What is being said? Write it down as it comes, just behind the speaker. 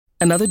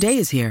Another day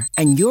is here,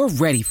 and you're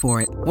ready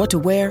for it. What to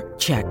wear?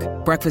 Check.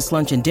 Breakfast,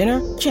 lunch, and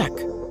dinner? Check.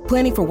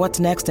 Planning for what's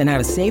next and how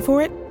to save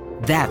for it?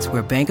 That's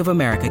where Bank of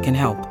America can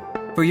help.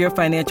 For your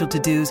financial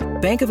to-dos,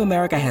 Bank of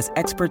America has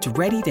experts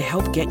ready to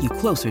help get you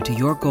closer to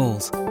your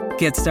goals.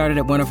 Get started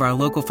at one of our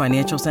local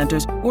financial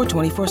centers or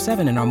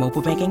 24/7 in our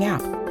mobile banking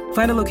app.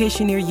 Find a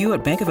location near you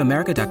at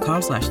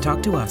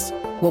bankofamerica.com/talktous.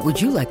 What would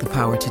you like the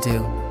power to do?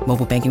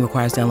 Mobile banking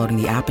requires downloading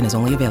the app and is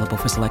only available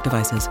for select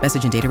devices.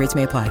 Message and data rates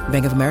may apply.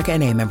 Bank of America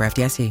N.A., member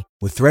FDIC.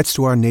 With threats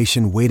to our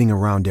nation waiting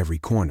around every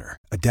corner,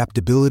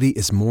 adaptability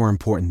is more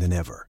important than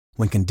ever.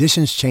 When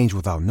conditions change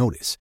without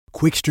notice,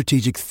 quick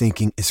strategic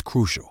thinking is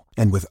crucial.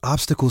 And with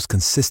obstacles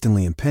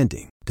consistently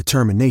impending,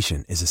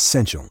 determination is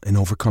essential in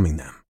overcoming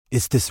them.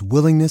 It's this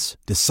willingness,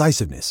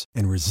 decisiveness,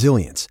 and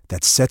resilience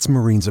that sets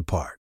Marines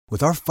apart.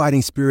 With our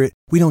fighting spirit,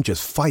 we don't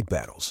just fight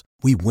battles,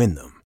 we win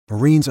them.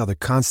 Marines are the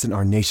constant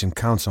our nation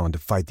counts on to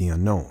fight the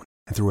unknown.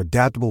 And through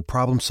adaptable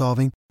problem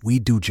solving, we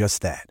do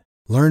just that.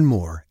 Learn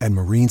more at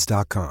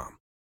marines.com.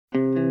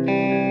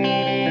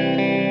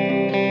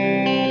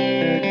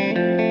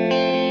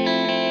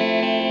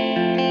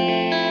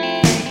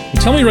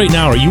 Tell me right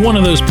now, are you one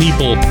of those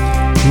people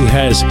who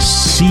has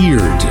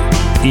seared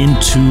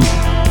into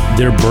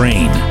their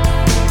brain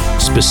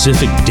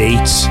specific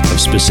dates of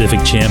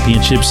specific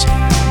championships?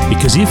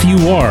 Because if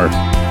you are,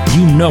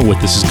 you know what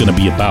this is going to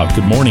be about.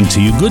 Good morning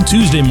to you. Good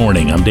Tuesday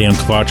morning. I'm Dan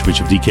Kovacevic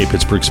of DK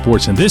Pittsburgh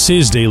Sports, and this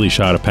is Daily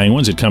Shot of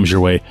Penguins. It comes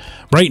your way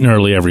bright and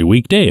early every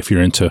weekday. If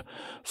you're into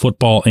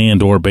football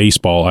and or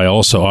baseball, I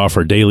also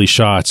offer daily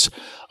shots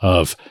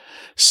of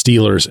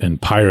Steelers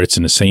and Pirates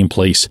in the same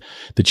place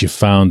that you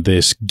found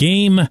this.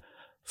 Game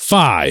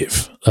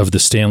 5 of the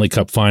Stanley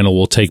Cup Final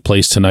will take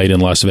place tonight in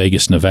Las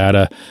Vegas,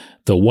 Nevada.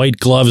 The White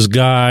Gloves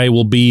guy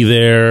will be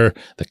there.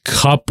 The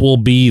Cup will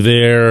be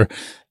there.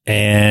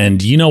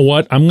 And you know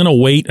what? I'm going to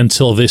wait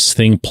until this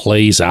thing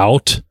plays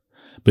out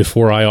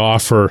before I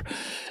offer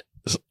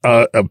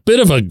a bit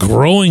of a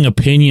growing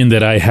opinion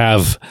that I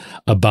have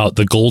about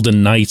the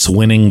Golden Knights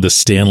winning the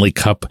Stanley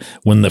Cup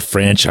when the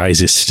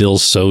franchise is still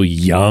so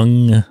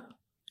young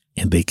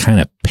and they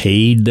kind of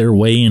paid their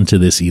way into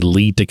this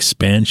elite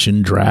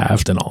expansion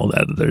draft and all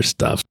that other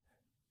stuff.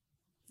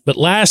 But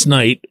last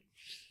night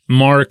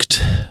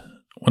marked, I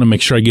want to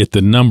make sure I get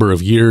the number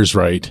of years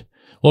right.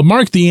 Well,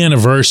 mark the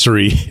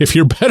anniversary, if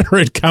you're better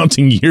at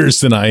counting years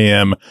than I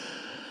am,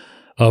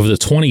 of the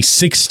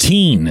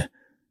 2016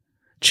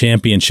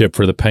 championship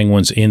for the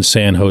Penguins in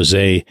San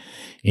Jose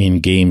in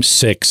Game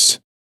 6.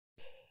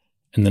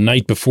 And the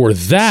night before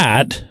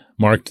that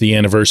marked the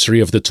anniversary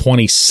of the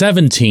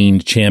 2017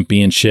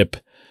 championship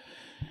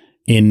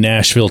in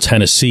Nashville,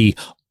 Tennessee,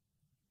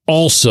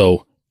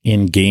 also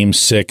in Game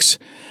 6.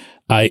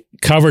 I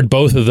covered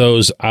both of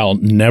those. I'll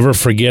never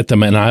forget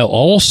them, and I'll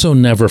also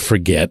never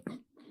forget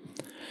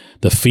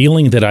the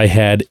feeling that I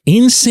had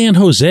in San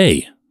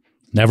Jose,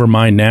 never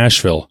mind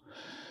Nashville,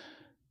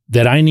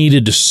 that I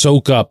needed to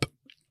soak up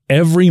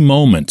every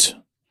moment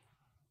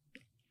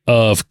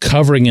of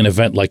covering an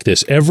event like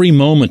this, every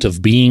moment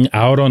of being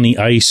out on the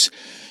ice,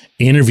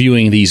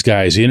 interviewing these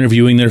guys,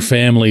 interviewing their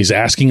families,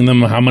 asking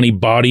them how many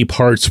body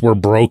parts were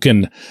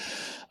broken,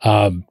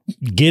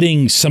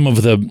 getting some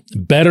of the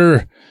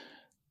better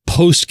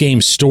post-game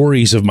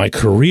stories of my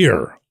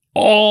career,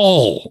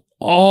 all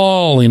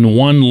in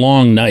one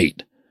long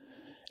night.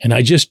 And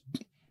I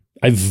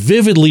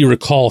vividly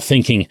recall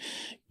thinking,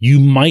 you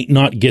might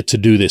not get to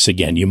do this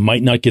again. You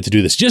might not get to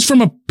do this, just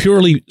from a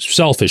purely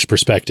selfish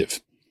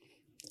perspective.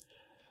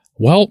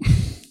 Well,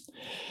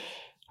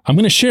 I'm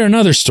going to share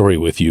another story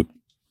with you.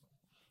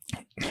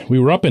 We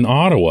were up in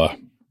Ottawa.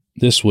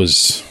 This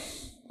was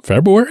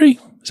February.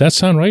 Does that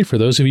sound right for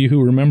those of you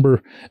who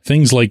remember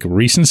things like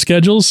recent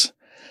schedules?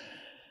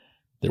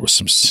 There was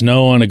some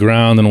snow on the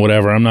ground and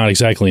whatever. I'm not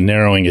exactly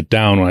narrowing it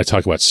down when I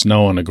talk about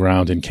snow on the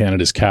ground in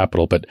Canada's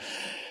capital, but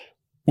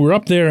we're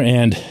up there,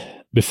 and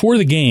before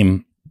the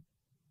game,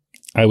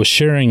 I was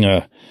sharing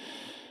a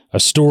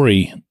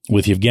story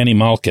with Evgeny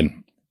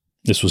Malkin.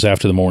 This was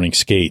after the morning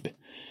skate,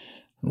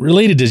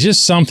 related to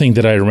just something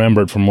that I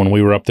remembered from when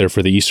we were up there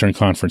for the Eastern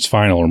Conference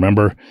Final.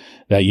 Remember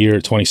that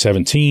year,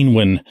 2017,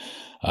 when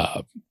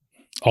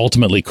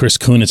ultimately Chris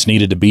Kunitz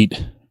needed to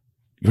beat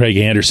Greg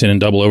Anderson in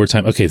double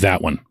overtime? Okay,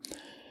 that one.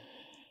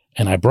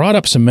 And I brought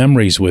up some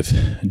memories with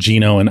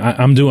Gino, and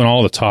I'm doing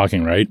all the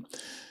talking, right?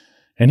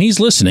 And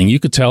he's listening. You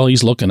could tell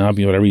he's looking up,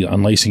 whatever, he's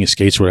unlacing his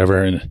skates or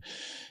whatever. And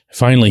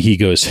finally he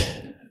goes,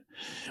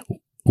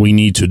 "We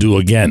need to do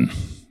again."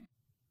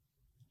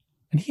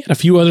 And he had a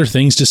few other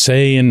things to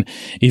say and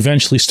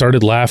eventually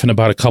started laughing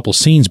about a couple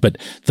scenes. But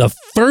the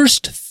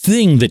first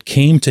thing that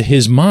came to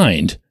his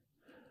mind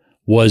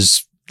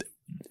was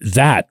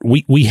that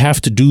we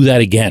have to do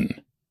that again.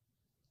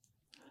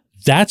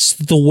 That's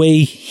the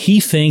way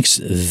he thinks.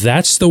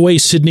 That's the way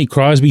Sidney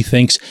Crosby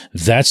thinks.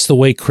 That's the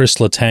way Chris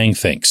Letang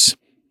thinks.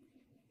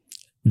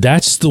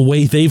 That's the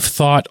way they've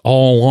thought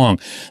all along.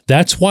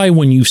 That's why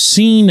when you've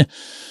seen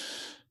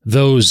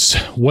those,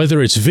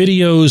 whether it's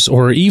videos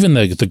or even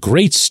the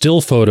great still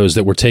photos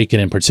that were taken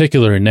in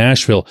particular in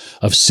Nashville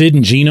of Sid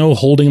and Gino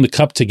holding the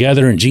cup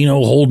together and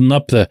Gino holding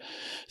up the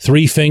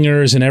 3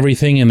 fingers and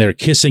everything, and they're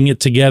kissing it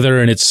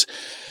together. And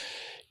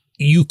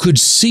you could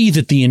see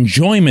that the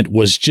enjoyment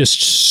was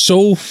just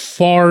so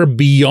far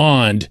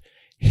beyond,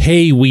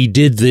 hey, we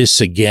did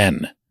this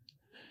again.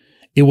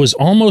 It was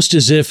almost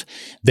as if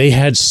they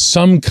had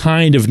some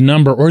kind of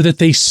number, or that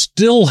they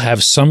still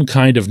have some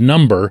kind of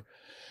number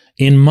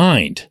in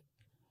mind.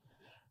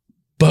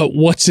 But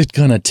what's it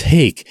going to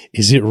take?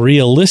 Is it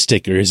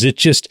realistic, or is it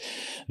just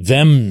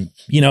them,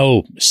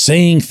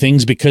 saying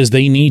things because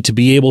they need to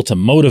be able to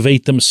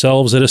motivate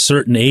themselves at a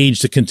certain age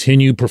to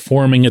continue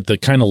performing at the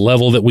kind of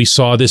level that we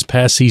saw this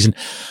past season?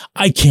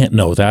 I can't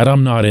know that.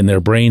 I'm not in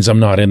their brains. I'm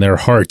not in their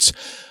hearts.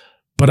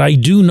 But I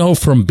do know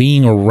from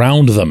being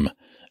around them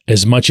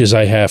as much as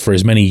I have for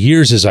as many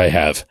years as I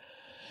have,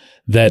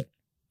 that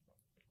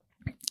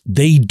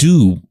they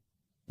do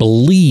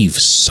believe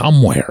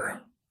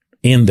somewhere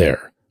in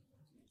there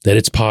that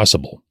it's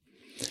possible.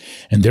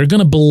 And they're going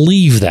to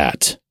believe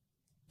that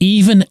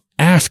even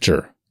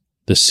after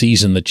the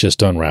season that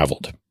just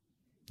unraveled.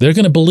 They're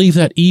going to believe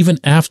that even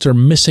after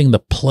missing the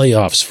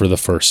playoffs for the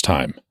first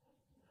time.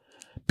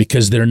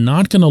 Because they're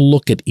not going to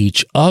look at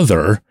each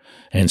other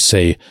and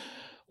say,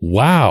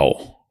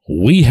 wow,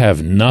 we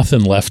have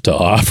nothing left to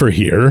offer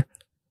here.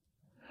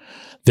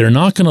 They're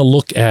not going to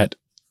look at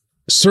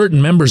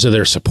certain members of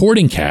their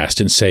supporting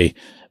cast and say,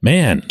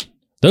 man,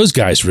 those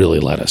guys really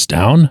let us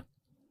down.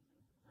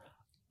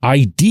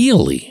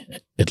 Ideally,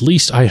 at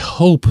least I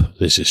hope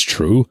this is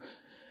true,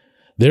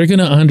 they're going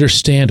to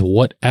understand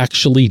what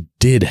actually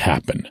did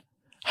happen,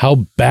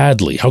 how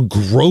badly, how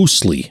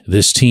grossly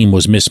this team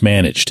was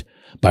mismanaged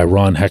by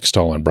Ron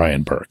Hextall and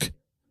Brian Burke.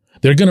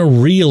 They're going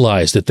to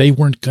realize that they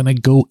weren't going to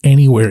go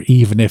anywhere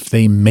even if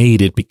they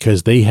made it,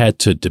 because they had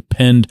to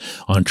depend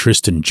on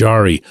Tristan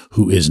Jarry,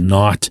 who is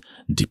not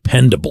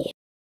dependable.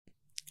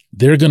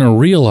 They're going to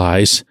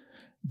realize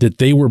that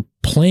they were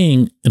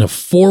playing in a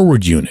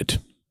forward unit,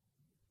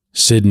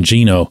 Sid and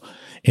Gino,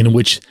 in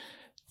which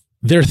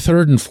their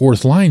third and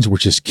fourth lines were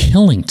just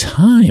killing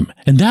time.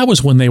 And that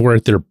was when they were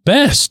at their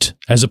best,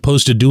 as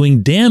opposed to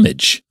doing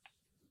damage.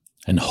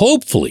 And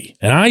hopefully,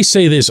 and I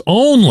say this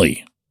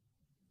only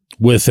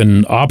with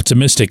an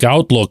optimistic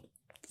outlook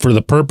for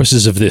the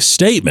purposes of this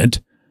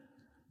statement,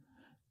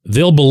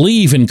 they'll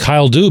believe in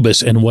Kyle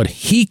Dubas and what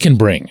he can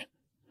bring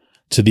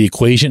to the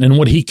equation and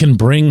what he can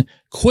bring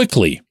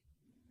quickly.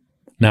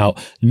 Now,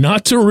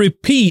 not to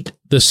repeat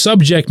the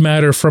subject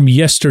matter from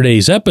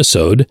yesterday's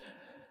episode,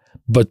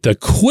 but the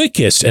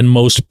quickest and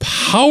most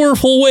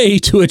powerful way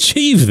to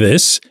achieve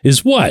this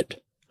is what?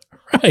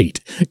 Right.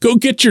 Go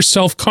get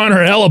yourself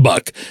Connor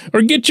Hellebuck,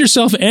 or get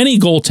yourself any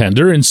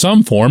goaltender in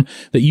some form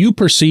that you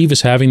perceive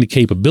as having the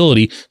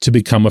capability to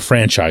become a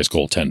franchise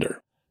goaltender.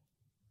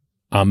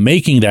 I'm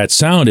making that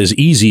sound as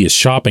easy as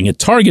shopping at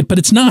Target, but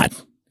it's not.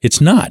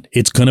 It's not.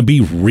 It's going to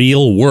be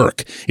real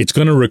work. It's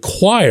going to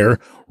require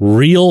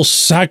real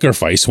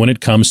sacrifice when it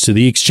comes to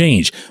the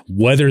exchange,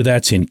 whether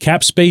that's in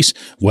cap space,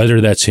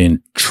 whether that's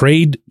in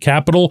trade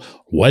capital,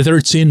 whether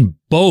it's in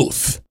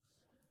both.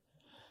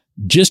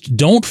 Just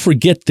don't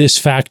forget this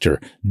factor.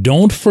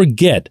 Don't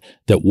forget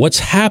that what's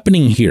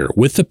happening here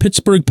with the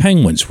Pittsburgh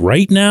Penguins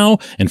right now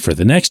and for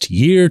the next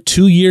year,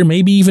 2 year,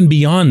 maybe even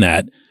beyond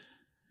that,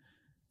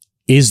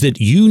 is that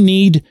you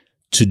need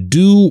to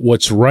do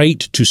what's right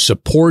to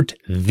support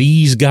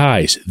these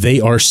guys.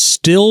 They are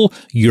still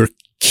your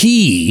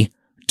key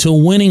to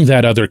winning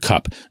that other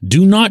cup.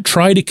 Do not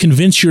try to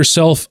convince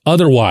yourself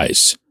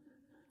otherwise.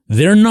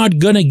 They're not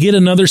going to get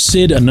another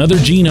Sid, another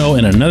Gino,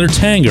 and another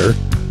Tanger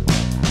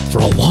for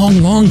a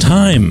long, long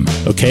time,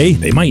 okay?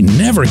 They might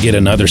never get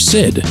another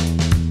Sid.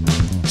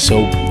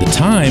 So the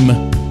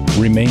time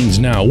remains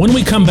now. When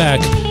we come back,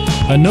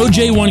 no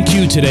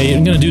J1Q today.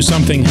 I'm going to do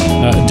something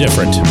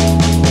different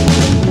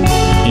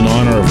in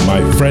honor of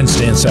my friend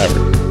Stan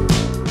Savard.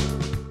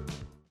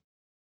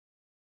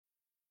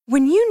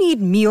 When you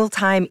need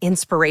mealtime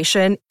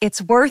inspiration, it's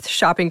worth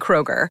shopping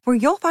Kroger, where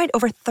you'll find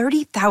over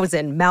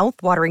 30,000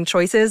 mouth-watering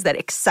choices that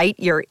excite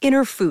your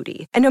inner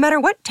foodie. And no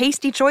matter what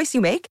tasty choice you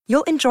make,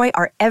 you'll enjoy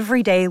our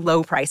everyday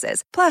low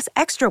prices, plus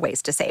extra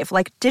ways to save,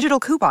 like digital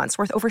coupons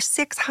worth over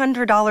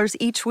 $600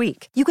 each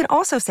week. You can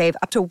also save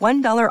up to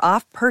 $1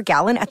 off per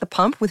gallon at the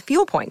pump with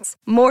fuel points.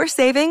 More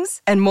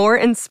savings and more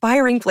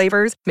inspiring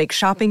flavors make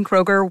shopping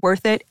Kroger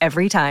worth it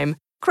every time.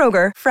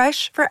 Kroger,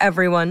 fresh for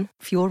everyone.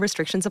 Fuel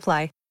restrictions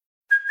apply.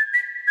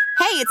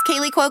 Hey, it's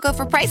Kaylee Cuoco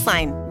for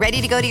Priceline.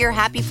 Ready to go to your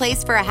happy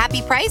place for a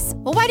happy price?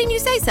 Well, why didn't you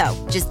say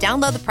so? Just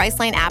download the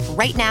Priceline app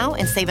right now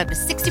and save up to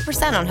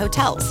 60% on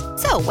hotels.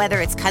 So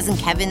whether it's Cousin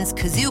Kevin's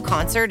Kazoo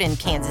Concert in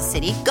Kansas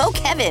City, go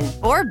Kevin,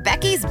 or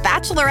Becky's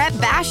Bachelorette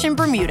Bash in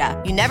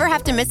Bermuda, you never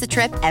have to miss a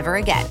trip ever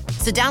again.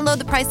 So download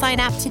the Priceline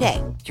app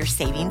today. Your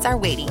savings are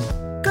waiting.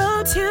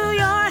 Go to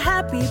your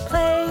happy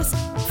place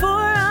for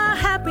a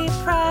happy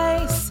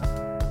price.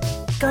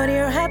 Go to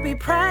your happy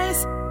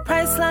price,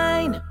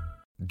 Priceline.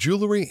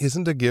 Jewelry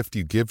isn't a gift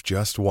you give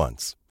just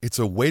once. It's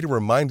a way to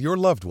remind your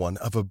loved one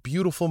of a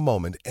beautiful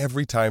moment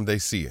every time they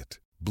see it.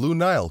 Blue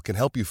Nile can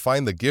help you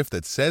find the gift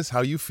that says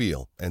how you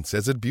feel and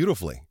says it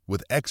beautifully,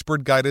 with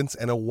expert guidance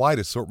and a wide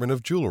assortment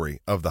of jewelry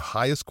of the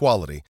highest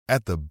quality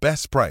at the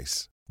best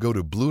price. Go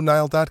to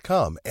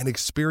BlueNile.com and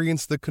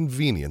experience the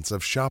convenience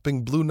of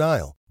shopping Blue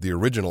Nile, the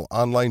original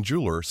online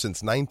jeweler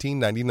since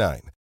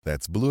 1999.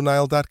 That's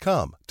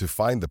BlueNile.com to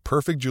find the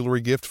perfect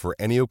jewelry gift for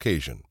any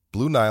occasion.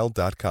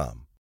 BlueNile.com.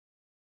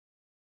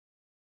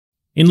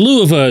 In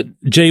lieu of a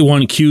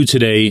J1Q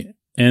today,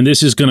 and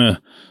this is going to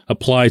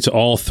apply to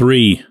all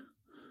three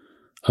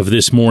of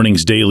this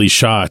morning's Daily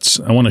Shots,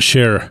 I want to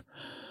share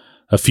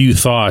a few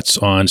thoughts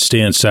on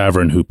Stan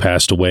Savran, who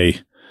passed away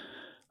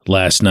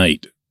last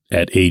night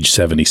at age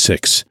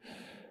 76.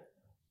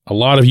 A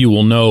lot of you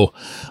will know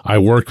I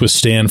worked with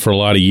Stan for a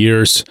lot of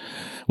years.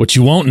 What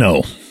you won't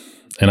know,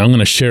 and I'm going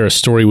to share a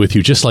story with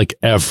you, just like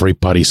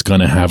everybody's going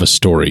to have a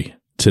story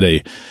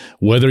today.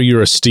 Whether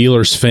you're a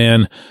Steelers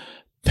fan,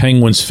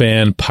 Penguins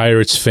fan,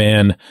 Pirates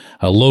fan,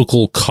 a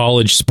local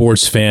college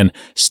sports fan,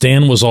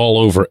 Stan was all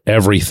over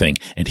everything,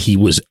 and he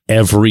was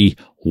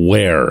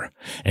everywhere,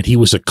 and he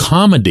was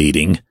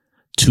accommodating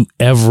to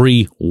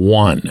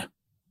everyone.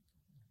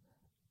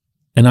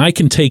 And I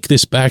can take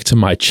this back to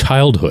my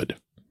childhood,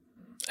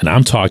 and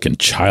I'm talking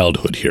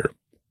childhood here.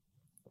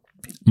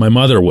 My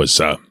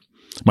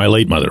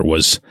late mother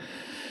was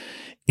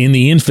in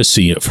the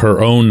infancy of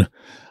her own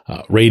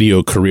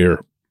radio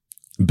career,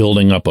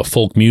 building up a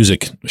folk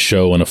music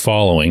show and a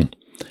following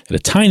at a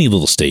tiny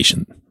little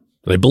station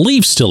that I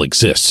believe still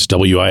exists,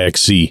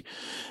 WIXZ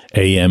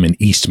AM in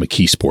East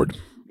McKeesport.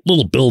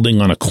 Little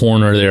building on a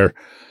corner there,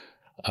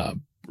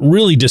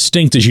 really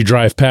distinct as you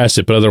drive past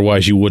it, but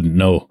otherwise you wouldn't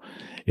know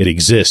it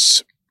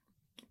exists.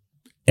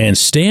 And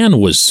Stan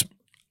was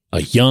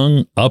a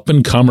young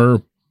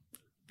up-and-comer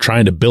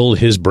trying to build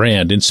his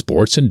brand in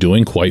sports and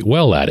doing quite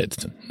well at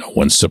it. No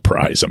one's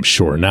surprised, I'm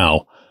sure,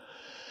 now.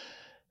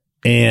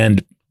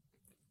 And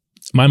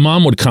my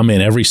mom would come in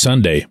every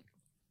Sunday,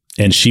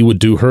 and she would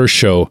do her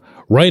show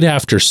right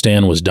after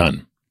Stan was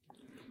done.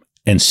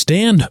 And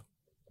Stan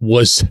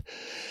was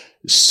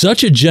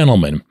such a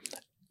gentleman,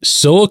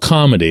 so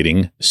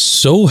accommodating,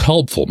 so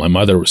helpful. My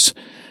mother's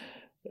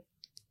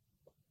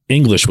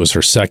English was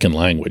her second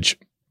language.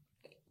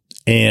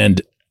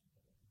 And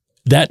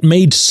that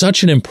made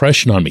such an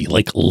impression on me,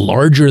 like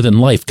larger than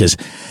life, because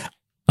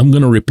I'm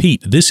going to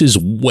repeat, this is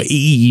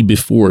way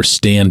before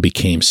Stan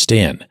became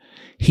Stan.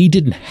 He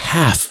didn't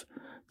have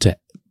to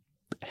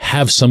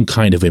have some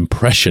kind of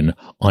impression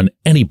on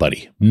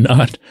anybody.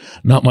 Not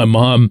my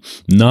mom,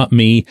 not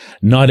me,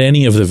 not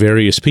any of the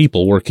various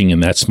people working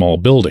in that small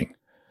building.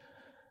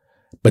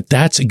 But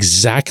that's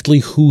exactly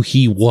who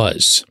he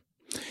was.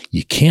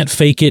 You can't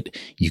fake it.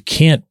 You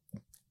can't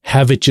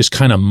have it just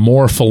kind of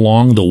morph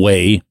along the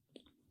way.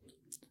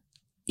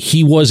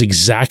 He was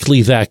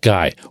exactly that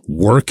guy,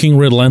 working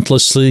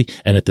relentlessly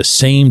and at the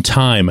same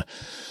time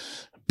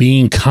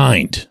being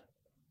kind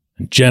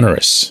and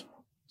generous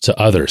to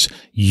others.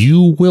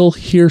 You will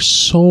hear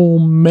so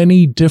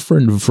many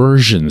different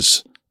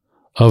versions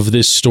of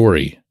this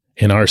story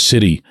in our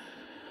city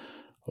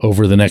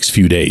over the next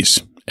few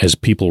days as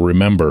people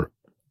remember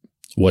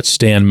what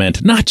Stan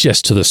meant, not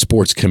just to the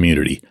sports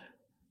community,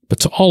 but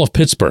to all of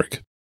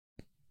Pittsburgh.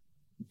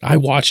 I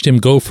watched him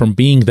go from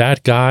being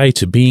that guy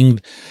to being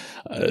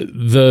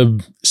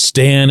the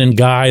Stan and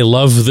Guy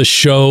Love the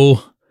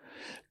Show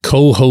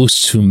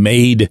co-hosts who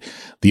made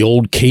the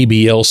old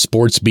KBL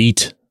Sports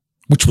Beat,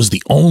 which was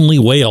the only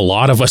way a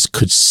lot of us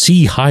could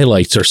see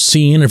highlights or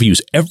see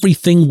interviews.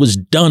 Everything was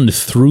done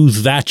through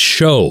that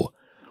show,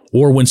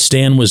 or when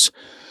Stan was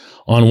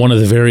on one of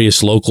the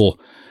various local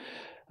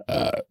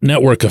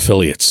network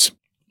affiliates.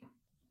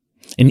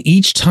 And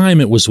each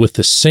time it was with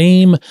the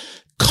same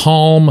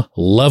calm,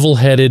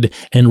 level-headed,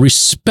 and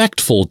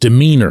respectful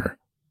demeanor.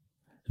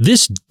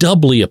 This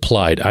doubly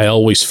applied, I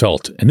always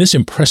felt, and this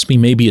impressed me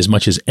maybe as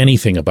much as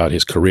anything about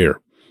his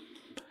career,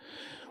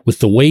 with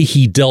the way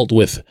he dealt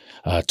with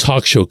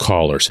talk show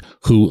callers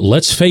who,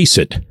 let's face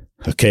it,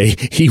 okay,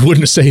 he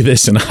wouldn't say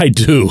this, and I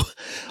do,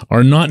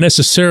 are not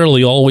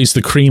necessarily always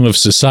the cream of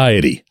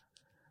society.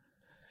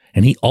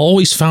 And he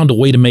always found a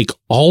way to make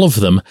all of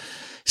them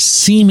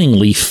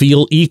seemingly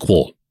feel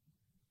equal.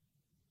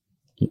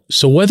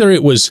 So whether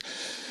it was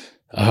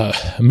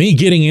me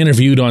getting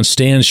interviewed on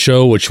Stan's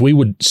show, which we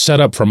would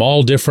set up from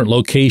all different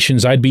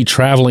locations, I'd be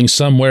traveling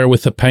somewhere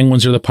with the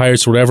Penguins or the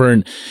Pirates or whatever,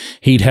 and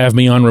he'd have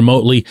me on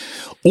remotely,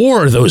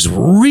 or those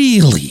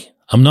really,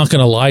 I'm not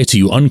going to lie to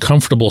you,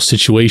 uncomfortable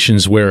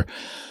situations where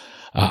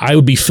I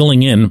would be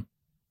filling in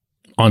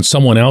on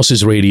someone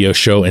else's radio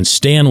show and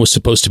Stan was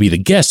supposed to be the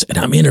guest and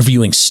I'm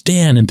interviewing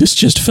Stan and this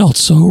just felt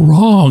so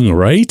wrong,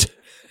 right?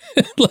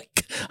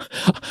 Like,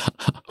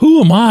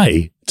 who am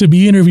I to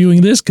be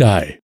interviewing this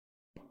guy?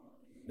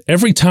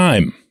 Every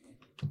time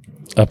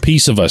a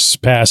piece of us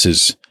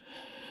passes,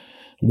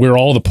 we're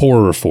all the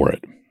poorer for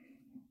it.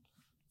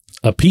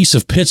 A piece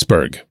of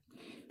Pittsburgh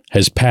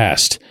has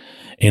passed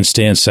in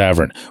Stan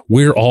Savran.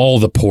 We're all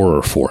the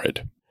poorer for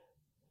it.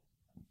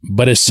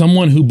 But as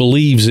someone who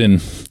believes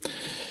in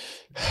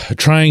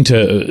trying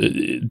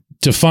to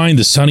find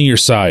the sunnier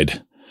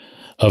side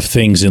of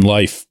things in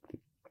life,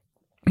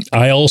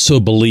 I also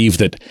believe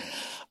that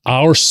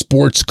our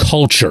sports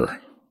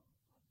culture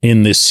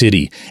in this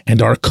city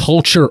and our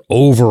culture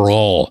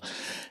overall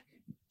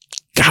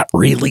got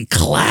really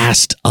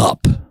classed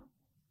up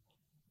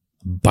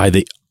by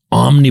the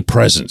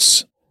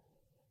omnipresence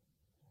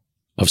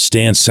of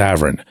Stan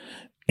Savran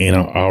in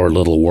our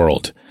little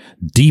world.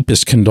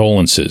 Deepest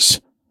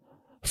condolences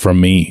from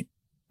me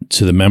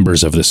to the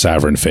members of the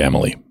Savran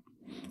family.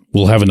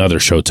 We'll have another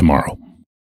show tomorrow.